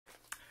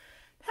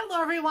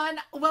Hello everyone,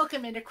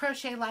 welcome into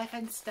Crochet Life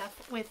and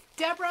Stuff with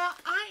Deborah.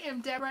 I am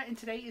Deborah and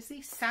today is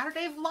the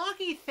Saturday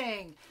Vloggy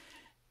thing.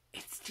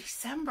 It's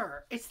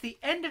December, it's the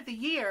end of the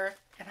year,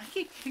 and I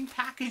keep getting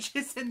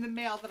packages in the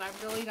mail that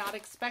I'm really not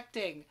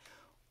expecting.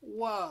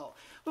 Whoa.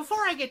 Before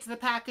I get to the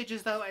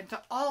packages though and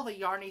to all the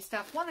yarny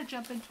stuff, I want to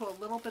jump into a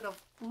little bit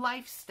of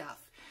life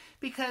stuff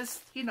because,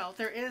 you know,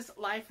 there is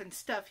life and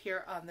stuff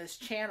here on this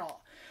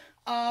channel.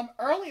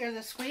 Earlier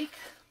this week,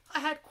 I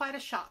had quite a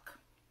shock.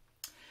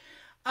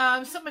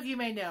 Some of you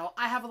may know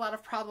I have a lot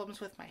of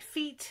problems with my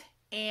feet,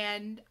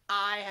 and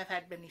I have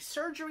had many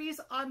surgeries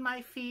on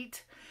my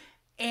feet,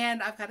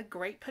 and I've got a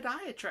great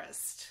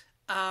podiatrist,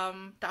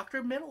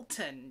 Dr.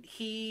 Middleton.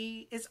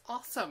 He is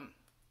awesome.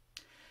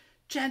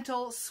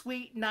 Gentle,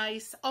 sweet,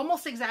 nice,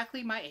 almost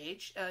exactly my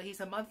age. He's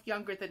a month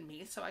younger than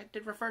me, so I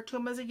did refer to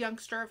him as a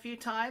youngster a few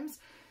times.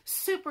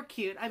 Super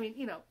cute. I mean,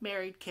 you know,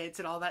 married kids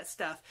and all that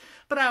stuff.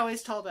 But I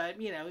always told him,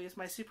 you know, he was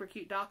my super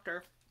cute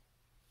doctor.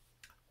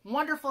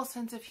 Wonderful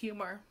sense of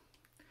humor.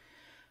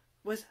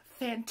 Was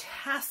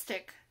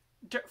fantastic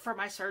for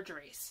my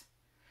surgeries.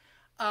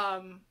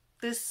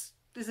 This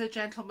is a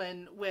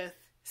gentleman with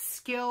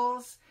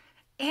skills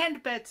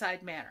and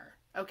bedside manner,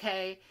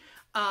 okay?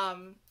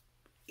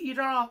 You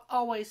don't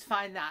always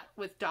find that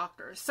with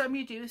doctors. Some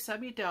you do,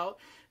 some you don't.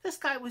 This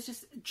guy was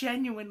just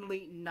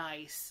genuinely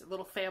nice. A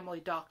little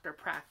family doctor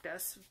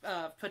practice,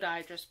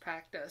 podiatrist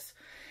practice.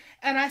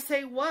 And I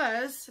say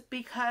was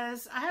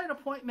because I had an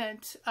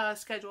appointment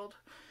scheduled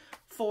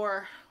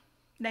for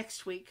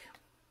next week.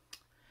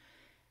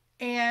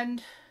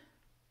 And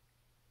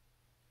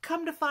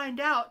come to find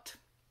out,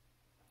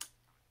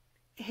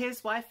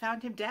 his wife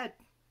found him dead.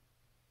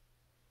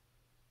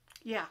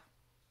 Yeah.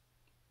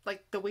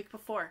 Like the week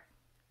before.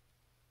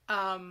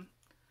 I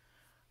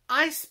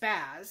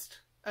spazzed,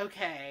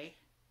 okay,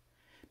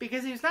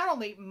 because he was not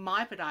only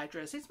my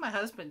podiatrist, he's my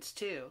husband's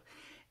too.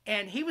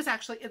 And he was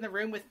actually in the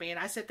room with me, and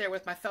I sit there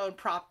with my phone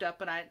propped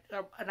up, and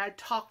I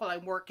talk while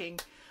I'm working,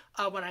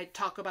 when I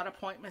talk about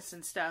appointments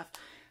and stuff.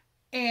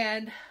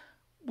 And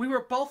we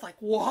were both like,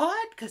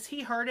 what? Because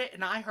he heard it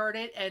and I heard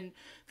it, and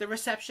the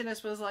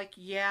receptionist was like,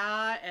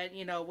 yeah, and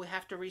you know, we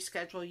have to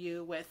reschedule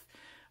you with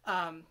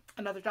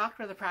another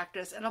doctor in the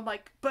practice. And I'm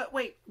like, but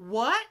wait,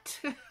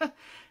 what?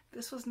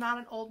 This was not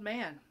an old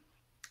man.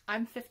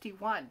 I'm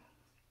 51.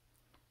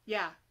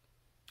 Yeah.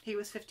 He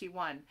was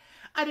 51.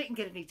 I didn't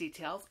get any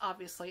details.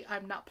 Obviously,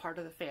 I'm not part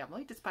of the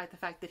family, despite the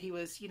fact that he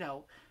was, you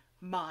know,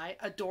 my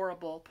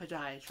adorable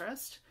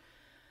podiatrist.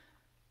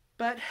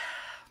 But,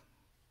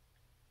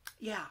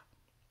 yeah,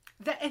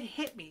 that it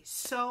hit me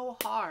so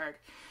hard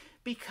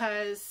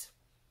because,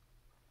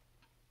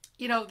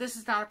 you know, this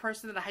is not a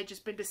person that I had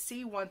just been to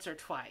see once or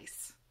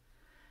twice.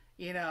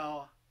 You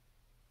know,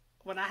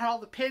 when I had all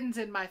the pins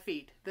in my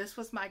feet, this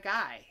was my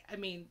guy. I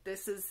mean,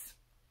 this is...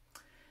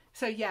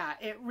 So yeah,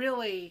 it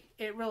really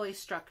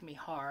struck me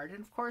hard.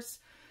 And of course,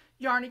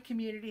 Yarny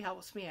community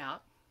helps me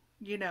out,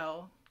 you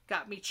know,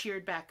 got me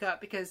cheered back up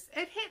because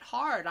it hit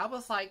hard. I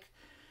was like,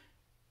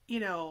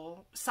 you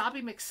know,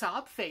 sobby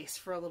McSob face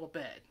for a little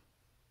bit.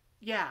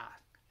 Yeah.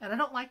 And I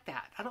don't like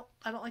that. I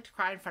don't like to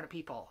cry in front of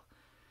people,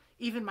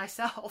 even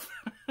myself.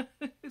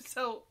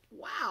 So,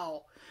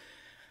 wow.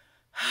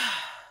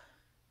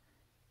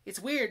 It's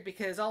weird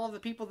because all of the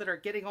people that are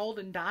getting old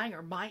and dying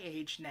are my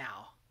age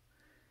now.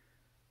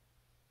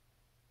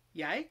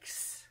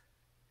 Yikes.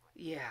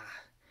 Yeah.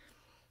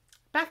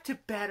 Back to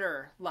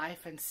better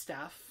life and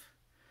stuff.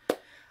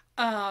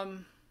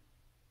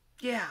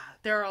 Yeah,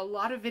 there are a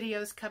lot of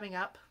videos coming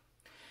up.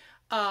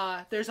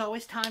 There's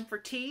always time for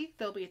tea.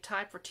 There'll be a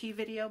time for tea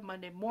video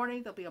Monday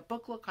morning. There'll be a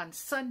book look on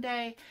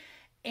Sunday.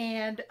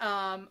 And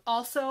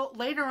also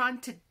later on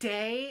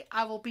today,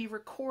 I will be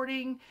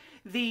recording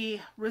the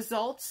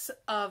results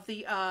of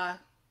the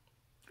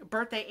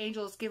Birthday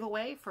Angels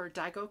giveaway for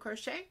Daigo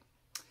Crochet.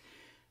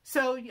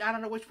 So I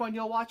don't know which one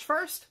you'll watch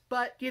first,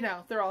 but you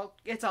know,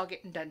 it's all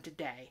getting done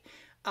today.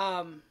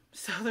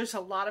 So there's a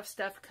lot of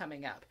stuff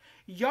coming up.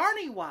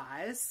 Yarny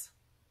wise,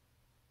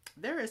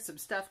 there is some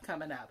stuff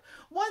coming up.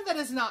 One that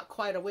is not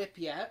quite a whip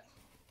yet.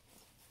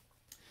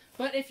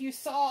 But if you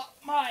saw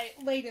my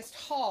latest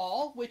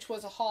haul, which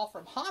was a haul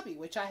from Hobby,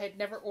 which I had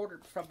never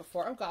ordered from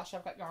before. Oh gosh,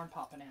 I've got yarn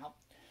popping out.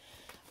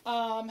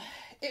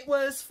 It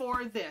was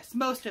for this,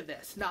 most of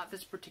this, not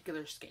this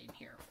particular skein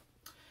here.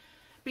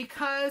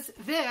 Because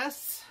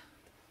this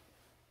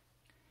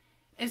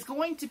is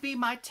going to be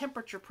my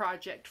temperature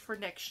project for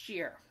next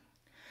year.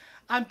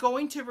 I'm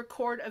going to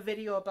record a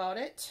video about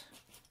it.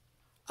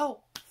 Oh,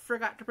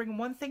 forgot to bring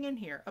one thing in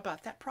here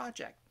about that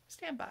project.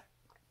 Stand by.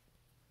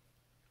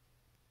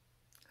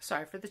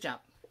 Sorry for the jump.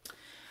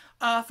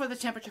 For the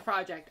temperature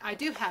project, I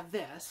do have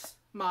this,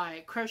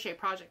 my crochet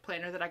project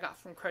planner that I got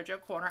from Crochet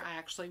Corner. I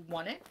actually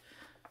won it.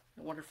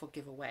 A wonderful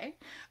giveaway.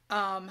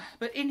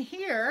 But in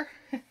here...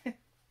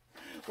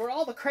 were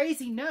all the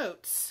crazy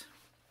notes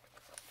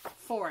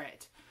for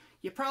it.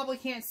 You probably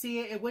can't see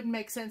it. It wouldn't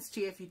make sense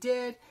to you if you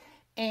did.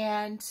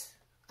 And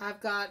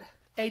I've got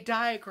a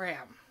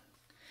diagram.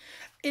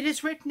 it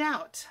is written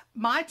out.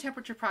 My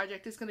temperature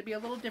project is going to be a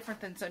little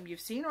different than some you've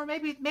seen, or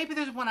maybe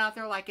there's one out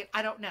there like it.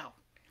 I don't know.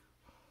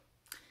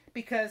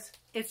 Because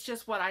it's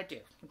just what I do,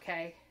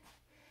 okay?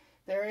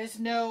 There is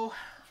no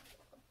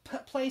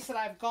place that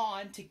I've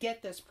gone to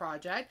get this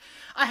project.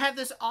 I have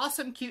this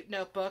awesome cute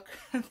notebook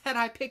that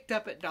I picked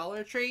up at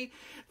Dollar Tree.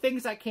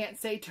 Things I can't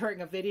say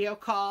during a video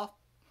call.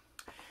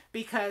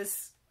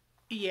 Because,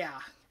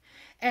 yeah.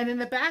 And in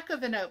the back of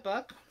the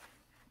notebook,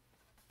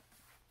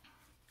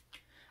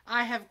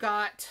 I have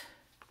got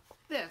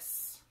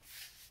this.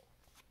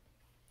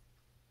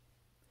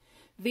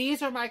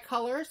 These are my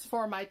colors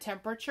for my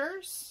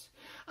temperatures.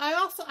 I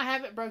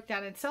have it broke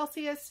down in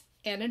Celsius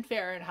and in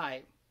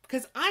Fahrenheit,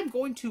 because I'm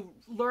going to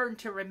learn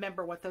to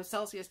remember what those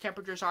Celsius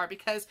temperatures are,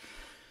 because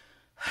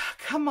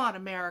come on,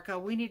 America,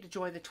 we need to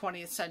join the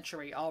 20th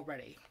century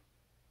already.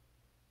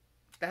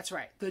 That's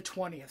right, the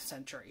 20th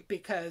century,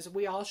 because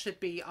we all should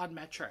be on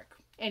metric.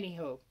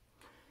 Anywho,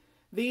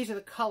 these are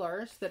the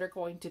colors that are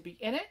going to be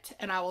in it,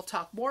 and I will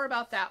talk more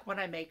about that when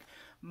I make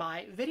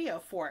my video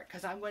for it,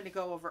 because I'm going to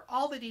go over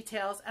all the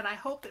details, and I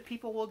hope that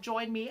people will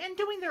join me in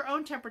doing their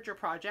own temperature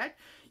project.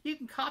 You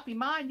can copy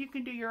mine, you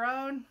can do your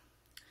own.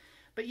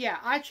 But yeah,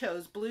 I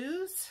chose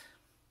blues,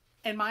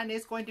 and mine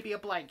is going to be a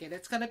blanket.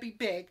 It's going to be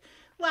big,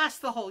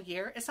 last the whole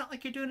year. It's not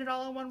like you're doing it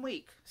all in 1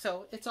 week,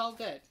 so it's all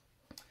good.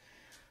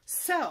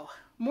 So,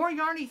 more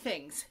yarny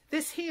things.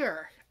 This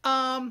here,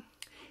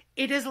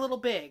 it is a little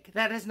big.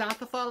 That is not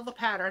the fault of the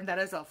pattern. That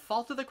is a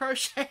fault of the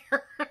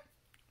crocheter.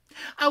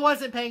 I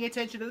wasn't paying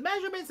attention to the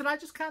measurements, and I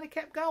just kind of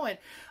kept going.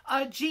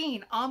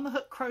 Jean on the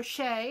hook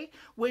crochet,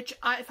 which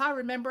if I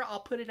remember,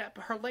 I'll put it up,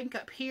 her link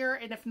up here,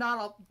 and if not,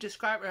 I'll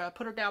describe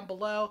put her down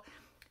below.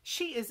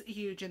 She is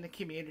huge in the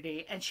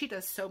community, and she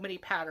does so many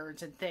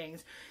patterns and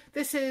things.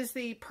 This is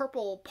the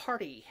purple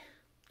party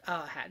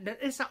hat. No,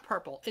 it's not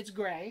purple, it's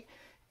gray,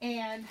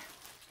 and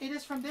it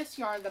is from this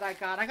yarn that I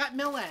got. I got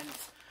mill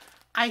ends.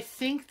 I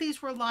think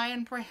these were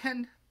Lion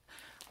brand.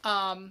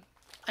 I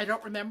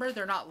don't remember.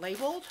 They're not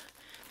labeled.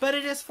 But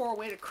it is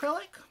 4-weight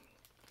acrylic.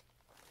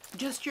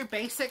 Just your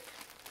basic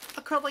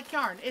acrylic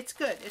yarn. It's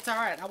good. It's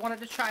alright. I wanted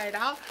to try it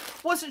out.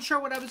 Wasn't sure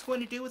what I was going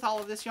to do with all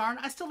of this yarn.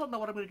 I still don't know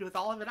what I'm going to do with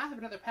all of it. I have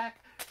another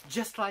pack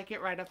just like it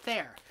right up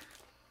there.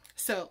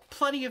 So,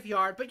 plenty of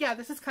yarn. But yeah,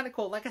 this is kind of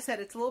cool. Like I said,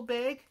 it's a little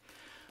big,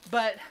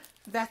 but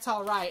that's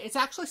alright. It's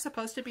actually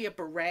supposed to be a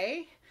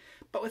beret,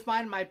 but with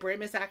mine, my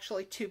brim is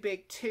actually too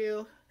big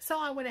too. So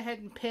I went ahead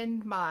and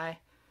pinned my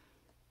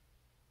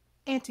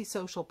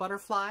antisocial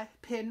butterfly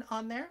pin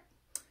on there.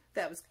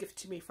 That was gifted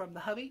to me from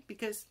the hubby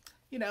because,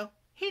 you know,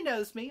 he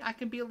knows me. I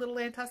can be a little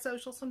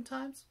antisocial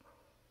sometimes.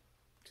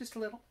 Just a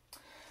little.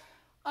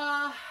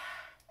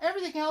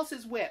 Everything else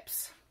is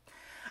whips.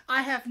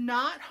 I have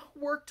not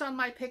worked on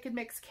my pick and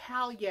mix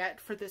cowl yet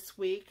for this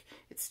week.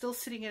 It's still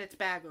sitting in its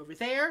bag over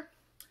there.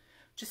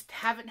 Just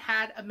haven't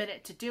had a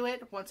minute to do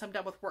it. Once I'm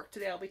done with work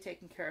today, I'll be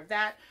taking care of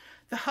that.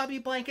 The hubby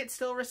blanket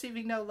still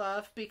receiving no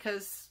love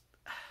because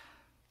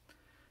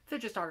there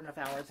just aren't enough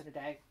hours in a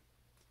day.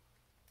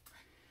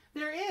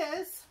 There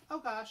is, oh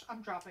gosh,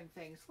 I'm dropping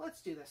things.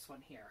 Let's do this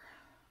one here.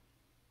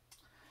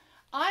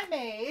 I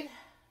made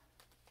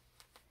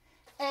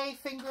a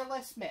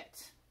fingerless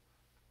mitt.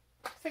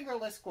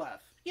 Fingerless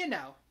glove. You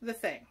know, the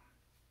thing.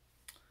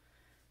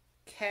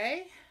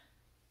 Okay.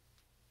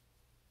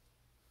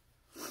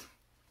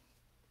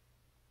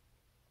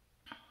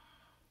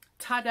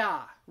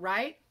 Ta-da,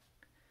 right?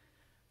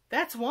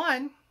 That's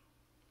one.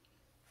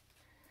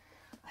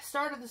 I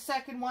started the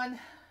second one,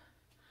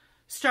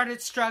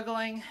 started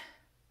struggling,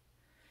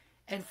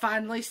 and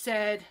finally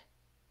said,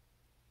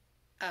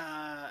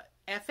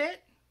 F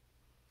it,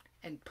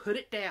 and put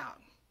it down.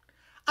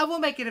 I will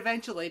make it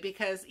eventually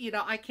because, you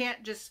know, I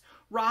can't just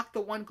rock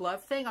the one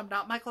glove thing. I'm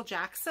not Michael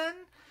Jackson.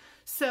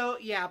 So,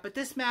 yeah, but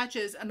this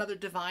matches another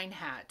Divine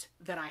hat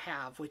that I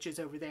have, which is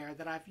over there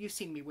that you've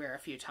seen me wear a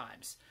few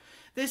times.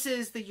 This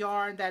is the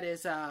yarn that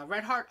is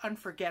Red Heart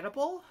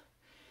Unforgettable.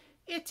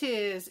 It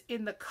is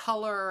in the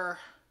color,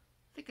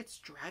 I think it's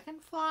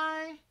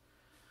Dragonfly.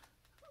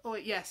 Oh,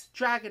 yes,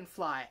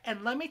 Dragonfly.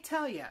 And let me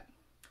tell you,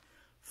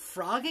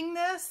 frogging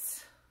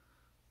this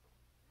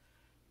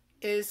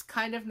is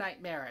kind of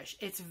nightmarish.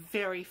 It's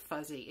very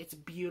fuzzy. It's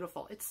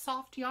beautiful. It's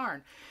soft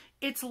yarn.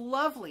 It's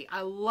lovely.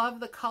 I love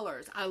the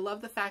colors. I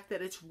love the fact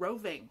that it's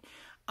roving.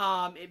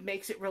 It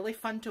makes it really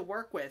fun to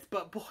work with.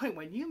 But boy,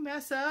 when you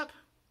mess up,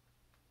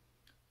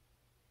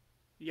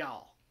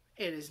 y'all,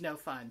 it is no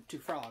fun to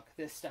frog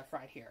this stuff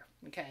right here.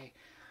 Okay?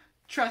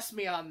 Trust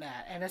me on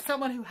that. And as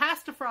someone who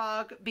has to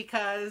frog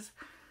because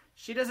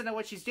she doesn't know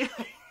what she's doing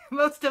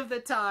most of the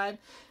time,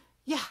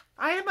 yeah,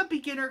 I am a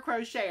beginner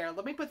crocheter.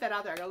 Let me put that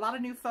out there. I got a lot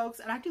of new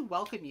folks, and I do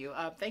welcome you.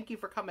 Thank you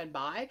for coming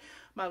by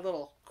my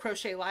little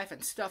crochet life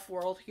and stuff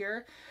world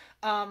here.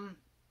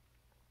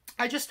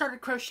 I just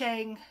started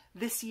crocheting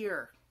this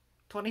year,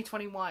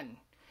 2021,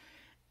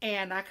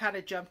 and I kind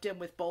of jumped in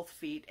with both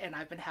feet, and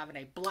I've been having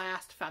a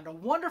blast. Found a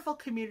wonderful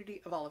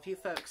community of all of you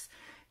folks.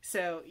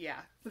 So,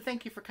 yeah, well,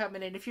 thank you for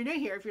coming in. If you're new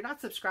here, if you're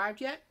not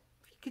subscribed yet,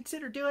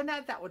 consider doing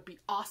that. That would be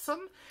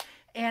awesome.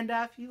 And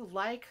if you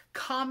like,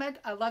 comment.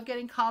 I love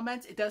getting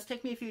comments. It does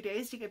take me a few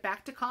days to get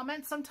back to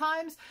comments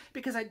sometimes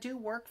because I do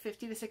work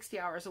 50 to 60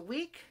 hours a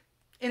week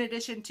in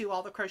addition to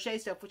all the crochet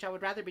stuff, which I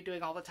would rather be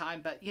doing all the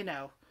time. But, you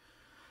know,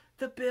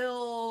 the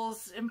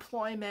bills,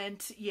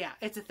 employment, yeah,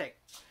 it's a thing.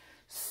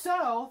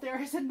 So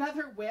there is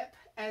another whip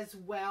as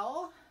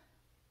well.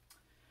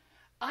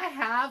 I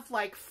have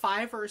like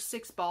 5 or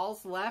 6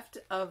 balls left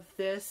of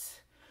this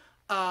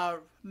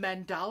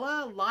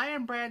mandala,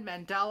 Lion Brand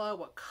mandala.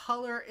 What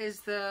color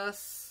is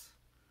this?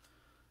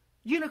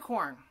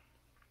 Unicorn.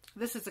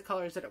 This is the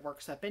colors that it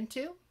works up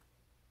into.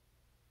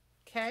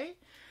 Okay.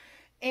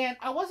 And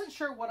I wasn't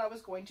sure what I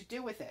was going to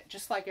do with it,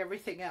 just like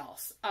everything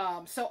else.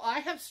 So I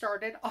have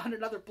started on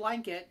another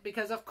blanket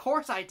because of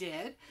course I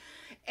did.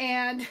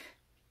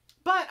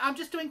 But I'm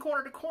just doing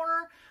corner to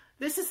corner.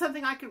 This is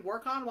something I could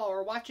work on while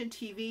we're watching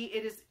TV.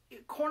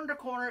 Corner to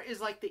corner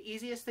is like the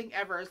easiest thing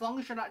ever. As long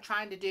as you're not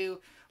trying to do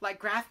like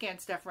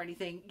Grafghan stuff or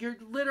anything, you're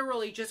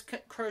literally just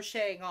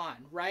crocheting on,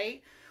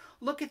 right?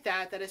 Look at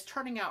that. That is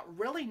turning out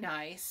really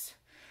nice.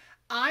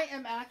 I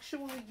am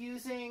actually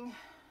using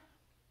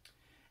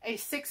a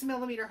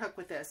 6mm hook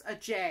with this, a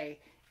J,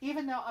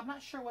 even though I'm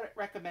not sure what it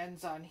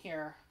recommends on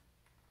here.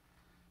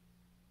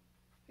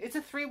 It's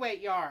a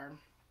 3-weight yarn.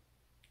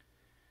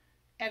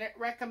 And it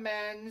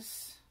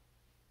recommends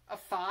a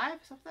 5,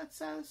 is that what that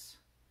says?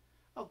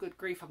 Oh, good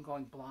grief, I'm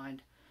going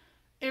blind.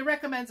 It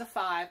recommends a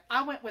 5.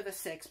 I went with a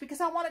 6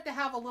 because I wanted to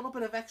have a little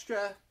bit of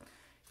extra,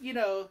 you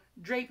know,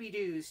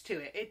 drapey-doos to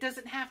it. It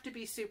doesn't have to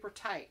be super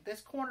tight.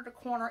 This corner to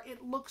corner,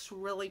 it looks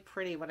really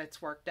pretty when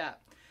it's worked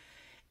up.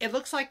 It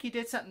looks like you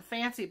did something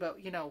fancy,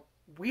 but, you know,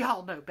 we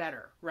all know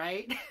better,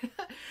 right?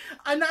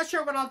 I'm not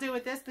sure what I'll do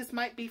with this. This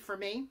might be for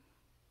me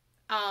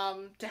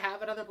to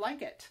have another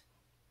blanket.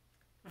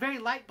 Very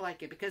light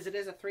blanket because it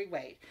is a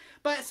 3-weight.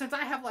 But since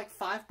I have like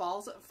 5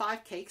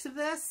 cakes of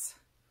this,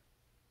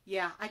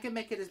 yeah, I can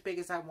make it as big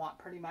as I want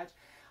pretty much.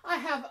 I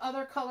have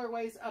other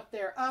colorways up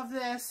there of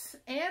this,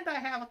 and I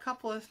have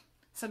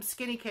some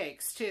skinny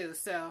cakes too,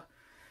 so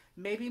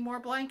maybe more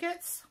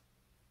blankets.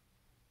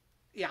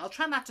 Yeah, I'll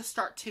try not to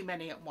start too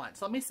many at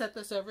once. Let me set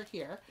this over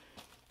here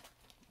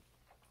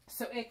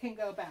so it can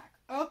go back.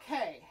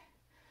 Okay,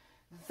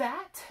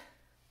 that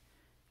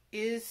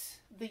is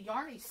the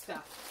yarny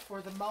stuff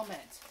for the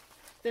moment.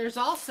 There's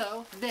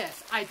also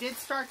this. I did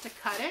start to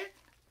cut it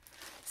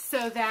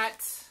so that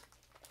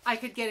I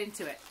could get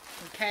into it,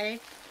 okay?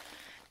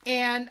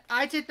 And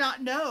I did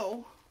not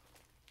know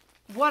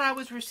what I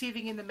was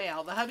receiving in the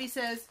mail. The hubby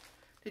says,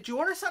 "Did you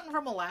order something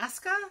from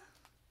Alaska?"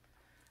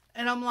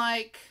 And I'm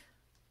like,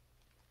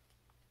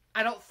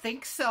 I don't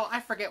think so.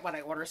 I forget what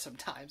I order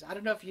sometimes. I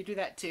don't know if you do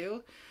that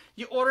too.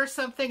 You order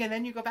something and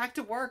then you go back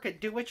to work and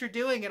do what you're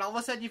doing, and all of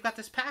a sudden you've got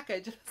this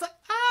package. It's like,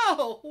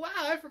 oh, wow,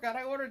 I forgot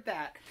I ordered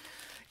that.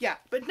 Yeah,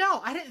 but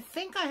no, I didn't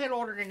think I had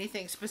ordered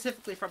anything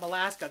specifically from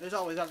Alaska. There's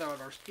always other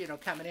orders, you know,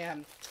 coming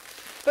in.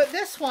 But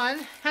this one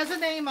has a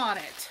name on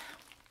it.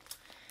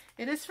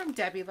 It is from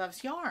Debbie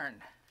Loves Yarn.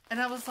 And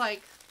I was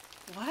like,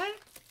 what?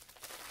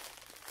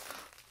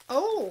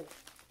 Oh.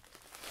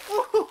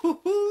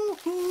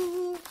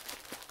 Ooh.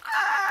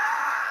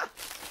 Ah!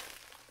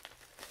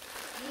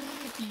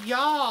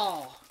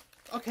 Y'all.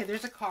 Okay,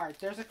 there's a card.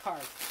 There's a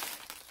card.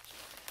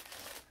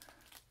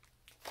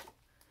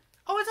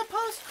 Oh, it's a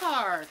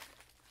postcard.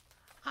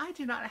 I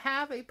do not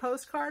have a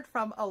postcard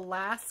from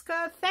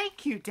Alaska.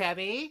 Thank you,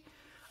 Debbie.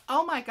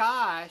 Oh my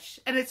gosh.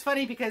 And it's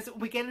funny because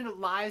we get into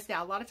lives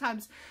now. A lot of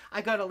times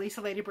I go to Lisa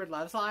Ladybird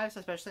Loves Lives,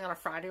 especially on a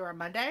Friday or a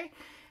Monday.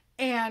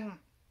 And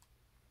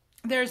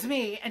there's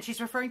me, and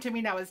she's referring to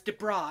me now as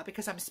Debra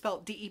because I'm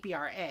spelled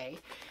D-E-B-R-A.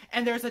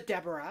 And there's a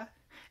Deborah.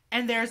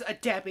 And there's a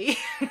Debbie.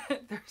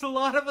 There's a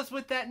lot of us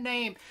with that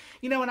name.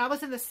 You know, when I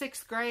was in the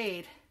 6th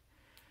grade,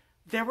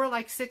 there were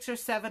like 6 or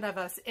 7 of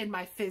us in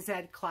my phys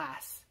ed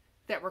class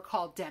that were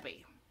called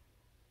Debbie.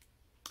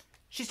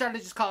 She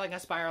started just calling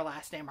us by our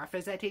last name, our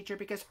phys ed teacher,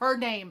 because her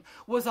name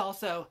was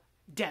also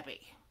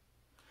Debbie.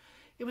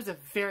 It was a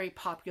very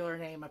popular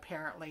name,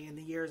 apparently, in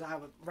the years I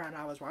was born.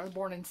 I was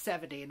born in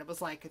 70, and it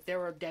was like there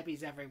were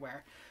Debbies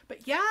everywhere.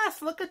 But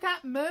yes, look at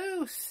that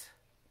moose.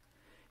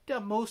 The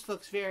moose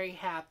looks very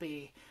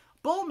happy.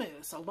 Bull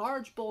moose. A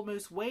large bull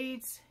moose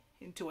wades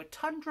into a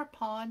tundra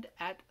pond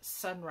at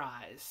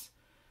sunrise.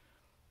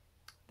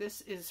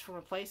 This is from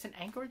a place in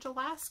Anchorage,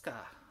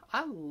 Alaska.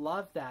 I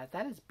love that.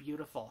 That is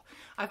beautiful.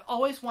 I've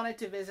always wanted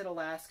to visit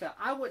Alaska.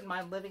 I wouldn't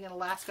mind living in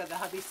Alaska. The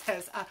hubby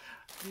says,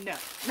 no.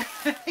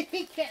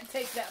 He can't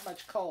take that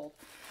much cold.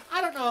 I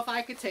don't know if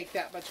I could take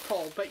that much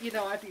cold, but you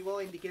know, I'd be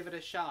willing to give it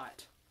a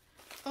shot.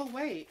 Oh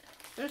wait,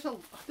 there's a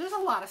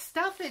lot of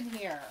stuff in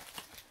here.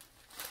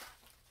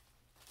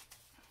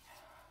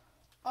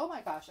 Oh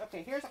my gosh.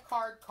 Okay, here's a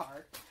card.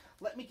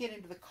 Let me get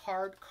into the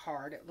card.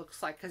 It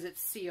looks like, because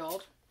it's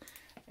sealed.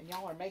 And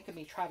y'all are making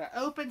me try to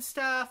open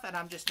stuff, and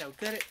I'm just no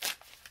good at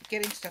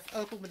getting stuff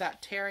open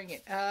without tearing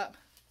it up.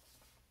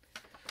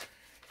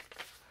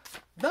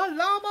 The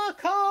llama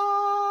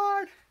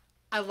card!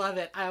 I love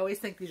it. I always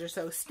think these are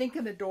so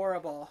stinking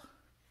adorable.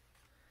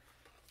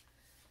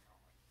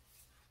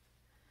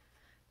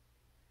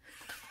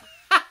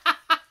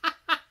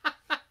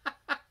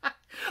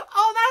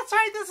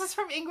 this is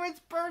from Ingrid's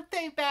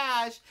birthday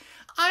bash.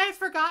 I had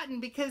forgotten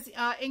because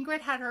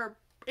Ingrid had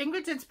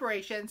Ingrid's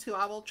Inspirations, who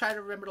I will try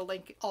to remember to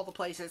link all the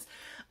places,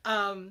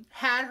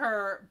 had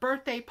her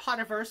birthday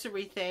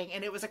podiversary thing,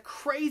 and it was a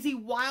crazy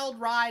wild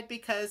ride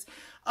because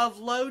of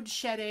load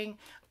shedding.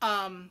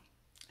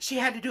 She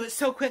had to do it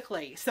so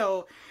quickly.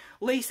 So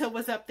Lisa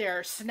was up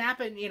there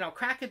snapping, you know,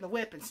 cracking the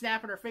whip and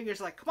snapping her fingers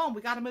like, come on,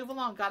 we got to move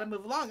along, got to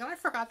move along. And I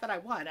forgot that I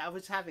won. I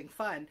was having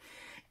fun.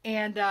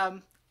 And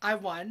I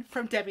won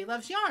from Debbie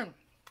Loves Yarn.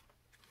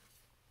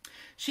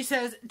 She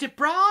says,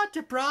 debra,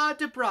 debra,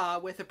 debra,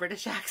 with a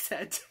British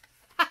accent.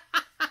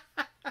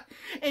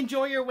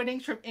 Enjoy your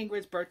winnings from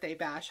Ingrid's birthday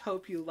bash.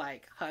 Hope you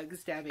like.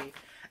 Hugs, Debbie.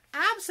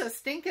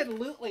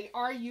 Abso-stinkin-lutely.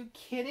 Are you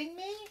kidding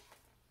me?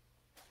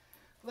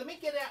 Let me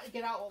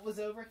get out what was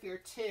over here,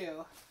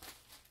 too.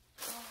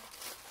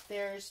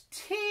 There's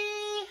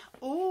tea.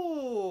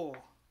 Ooh.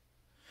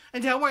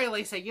 And don't worry,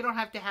 Lisa, you don't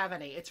have to have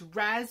any. It's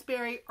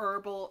raspberry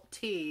herbal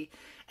tea.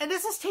 And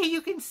this is tea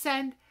you can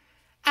send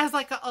as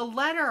like a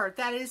letter.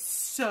 That is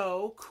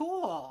so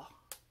cool.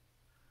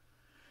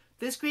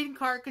 This greeting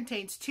card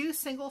contains 2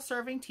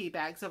 single-serving tea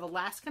bags of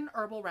Alaskan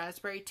herbal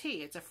raspberry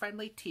tea. It's a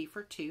friendly tea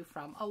for 2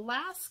 from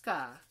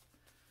Alaska.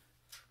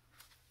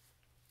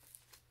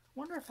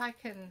 Wonder if I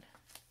can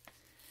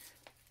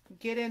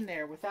get in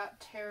there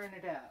without tearing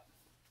it up.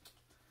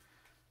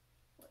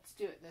 Let's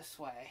do it this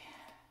way.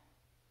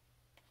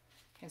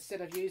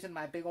 Instead of using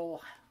my big old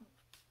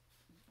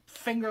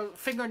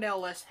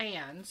fingernail-less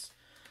hands,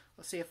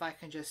 let's see if I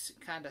can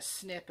just kind of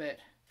snip it.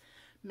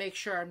 Make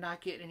sure I'm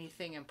not getting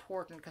anything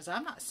important, because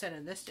I'm not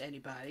sending this to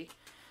anybody.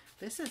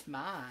 This is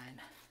mine.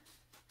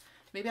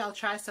 Maybe I'll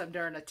try some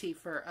during a tea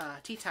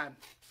time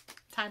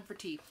for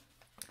tea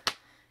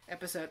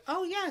episode.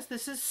 Oh yes,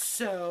 this is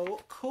so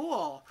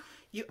cool.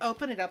 You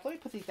open it up. Let me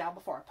put these down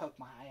before I poke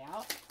my eye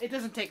out. It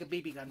doesn't take a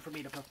BB gun for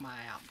me to poke my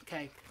eye out.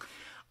 Okay.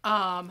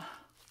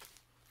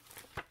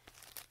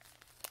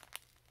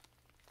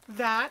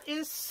 That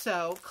is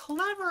so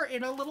clever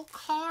in a little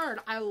card.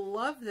 I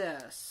love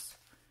this.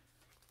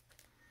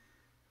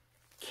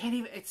 Can't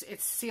even,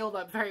 it's sealed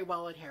up very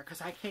well in here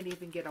because I can't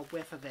even get a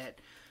whiff of it.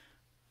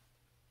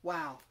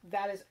 Wow,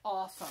 that is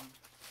awesome.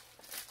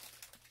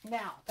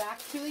 Now, back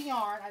to the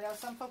yarn. I know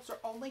some folks are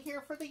only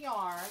here for the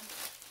yarn.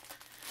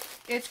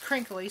 It's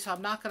crinkly, so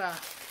I'm not gonna,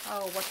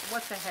 oh,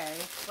 what the hey.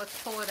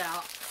 Let's pull it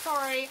out.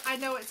 Sorry, I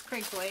know it's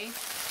crinkly.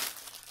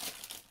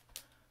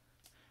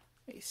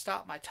 Let me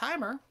stop my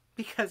timer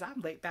because I'm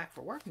late back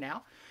for work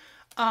now.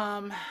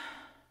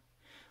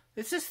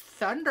 This is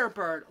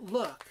Thunderbird.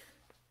 Look.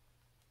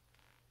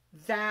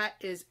 That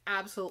is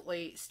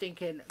absolutely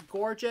stinking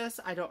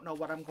gorgeous. I don't know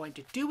what I'm going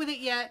to do with it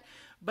yet,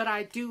 but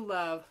I do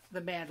love the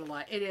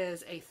mandala. It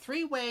is a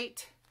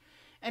 3-weight,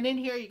 and in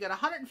here you get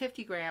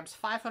 150 grams,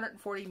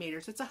 540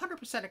 meters. It's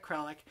 100%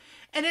 acrylic,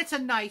 and it's a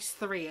nice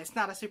 3. It's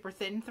not a super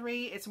thin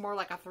 3. It's more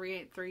like a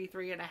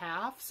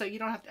 3.5. So you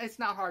don't have to, it's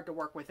not hard to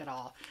work with at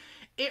all.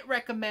 It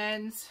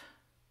recommends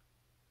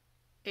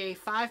a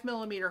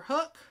 5mm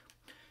hook.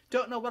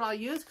 Don't know what I'll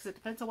use because it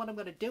depends on what I'm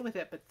going to do with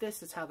it, but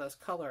this is how those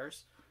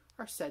colors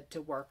are said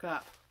to work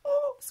up.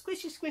 Oh,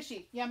 squishy,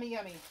 squishy. Yummy,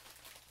 yummy.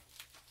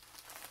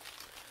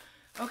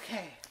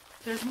 Okay,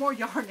 there's more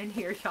yarn in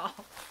here, y'all.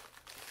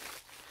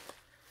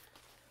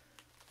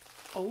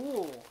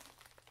 Oh.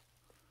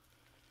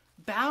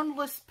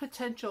 Boundless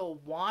Potential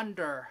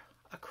Wander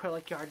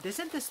acrylic yarn.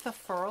 Isn't this the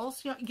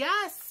Furls yarn?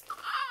 Yes!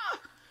 Ah!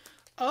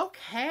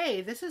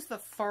 Okay, this is the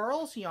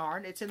Furls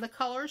yarn. It's in the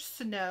color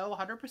Snow,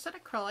 100%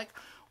 acrylic.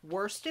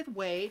 Worsted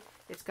weight.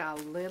 It's got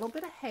a little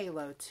bit of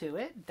halo to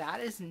it. That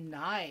is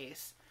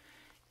nice.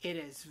 It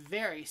is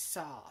very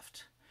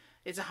soft.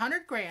 It's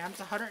 100 grams,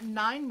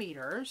 109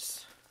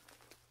 meters.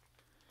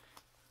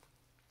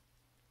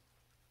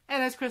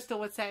 And as Crystal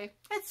would say,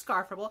 it's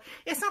scarfable.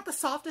 It's not the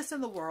softest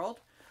in the world,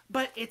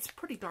 but it's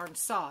pretty darn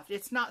soft.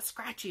 It's not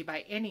scratchy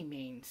by any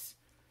means.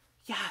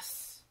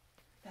 Yes,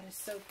 that is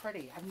so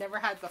pretty. I've never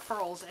had the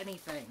Furls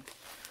anything.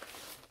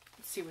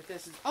 Let's see what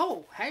this is.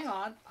 Oh, hang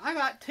on. I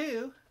got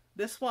 2.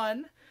 This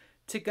one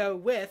to go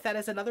with. That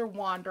is another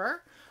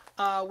Wander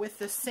with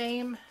the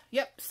same,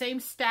 same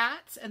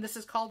stats. And this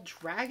is called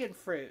Dragon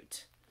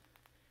Fruit.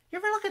 You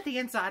ever look at the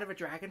inside of a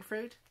dragon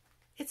fruit?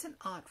 It's an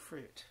odd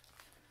fruit.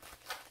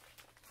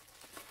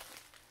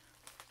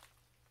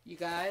 You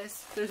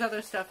guys, there's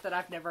other stuff that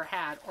I've never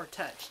had or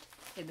touched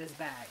in this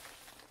bag.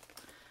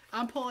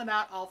 I'm pulling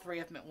out all 3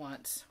 of them at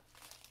once.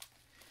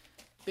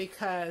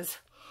 Because,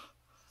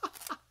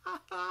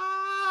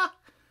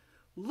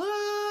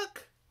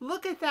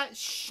 look at that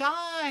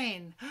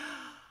shine.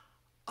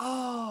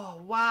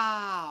 Oh,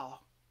 wow.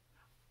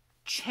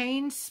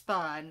 Chain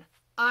spun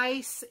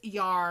ice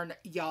yarn,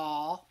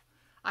 y'all.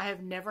 I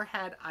have never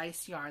had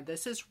ice yarn.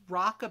 This is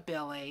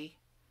Rockabilly.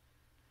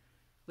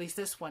 At least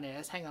this one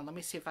is. Hang on, let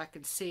me see if I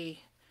can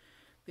see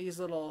these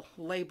little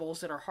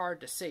labels that are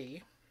hard to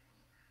see.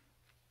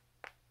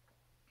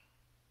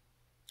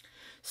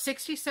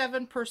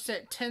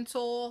 67%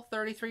 tinsel,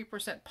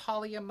 33%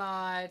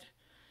 polyamide.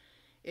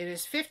 It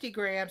is 50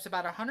 grams,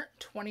 about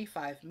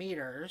 125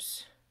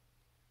 meters.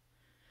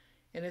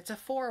 And it's a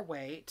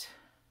 4-weight.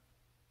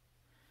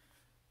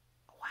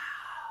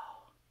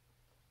 Wow.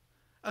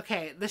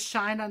 Okay, the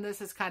shine on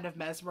this is kind of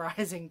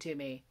mesmerizing to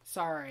me.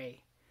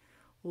 Sorry.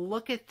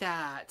 Look at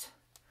that.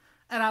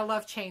 And I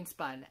love chain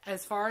spun.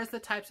 As far as the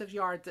types of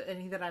yarns,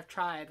 any that I've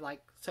tried,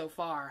 like, so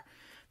far,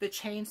 the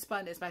chain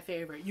spun is my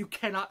favorite. You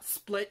cannot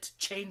split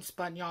chain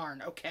spun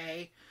yarn,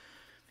 okay?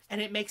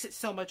 And it makes it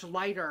so much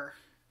lighter.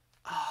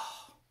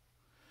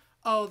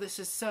 Oh, this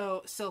is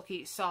so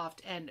silky,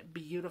 soft, and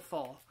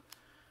beautiful.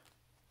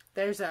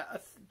 There's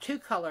two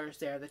colors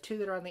there. The two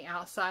that are on the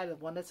outside and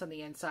the one that's on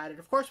the inside. And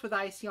of course with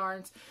ice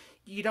yarns,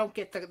 you don't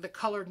get the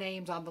color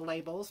names on the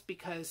labels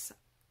because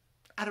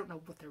I don't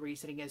know what the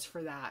reasoning is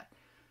for that.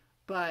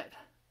 But,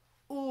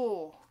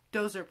 oh,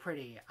 those are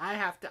pretty.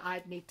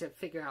 I need to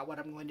figure out what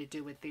I'm going to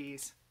do with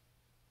these.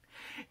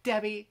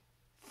 Debbie,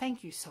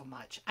 thank you so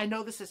much. I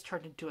know this has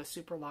turned into a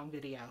super long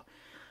video.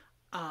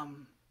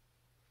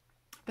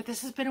 But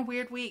this has been a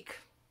weird week.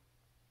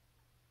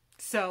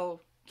 So,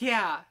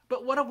 yeah,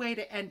 but what a way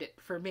to end it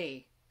for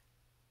me.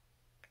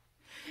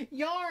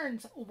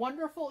 Yarns,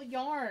 wonderful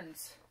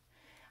yarns.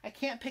 I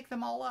can't pick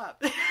them all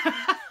up.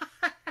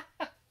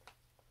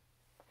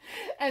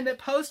 And the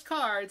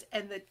postcards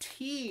and the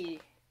tea.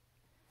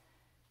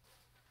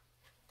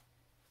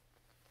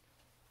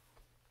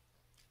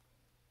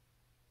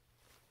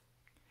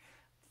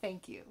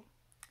 Thank you.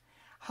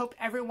 Hope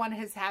everyone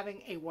is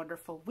having a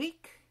wonderful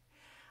week.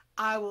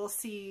 I will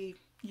see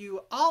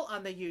you all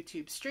on the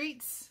YouTube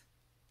streets.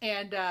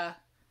 And,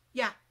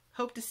 yeah,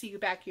 hope to see you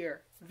back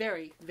here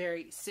very,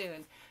 very soon.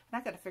 And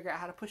I got to figure out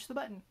how to push the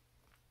button.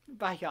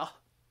 Bye, y'all.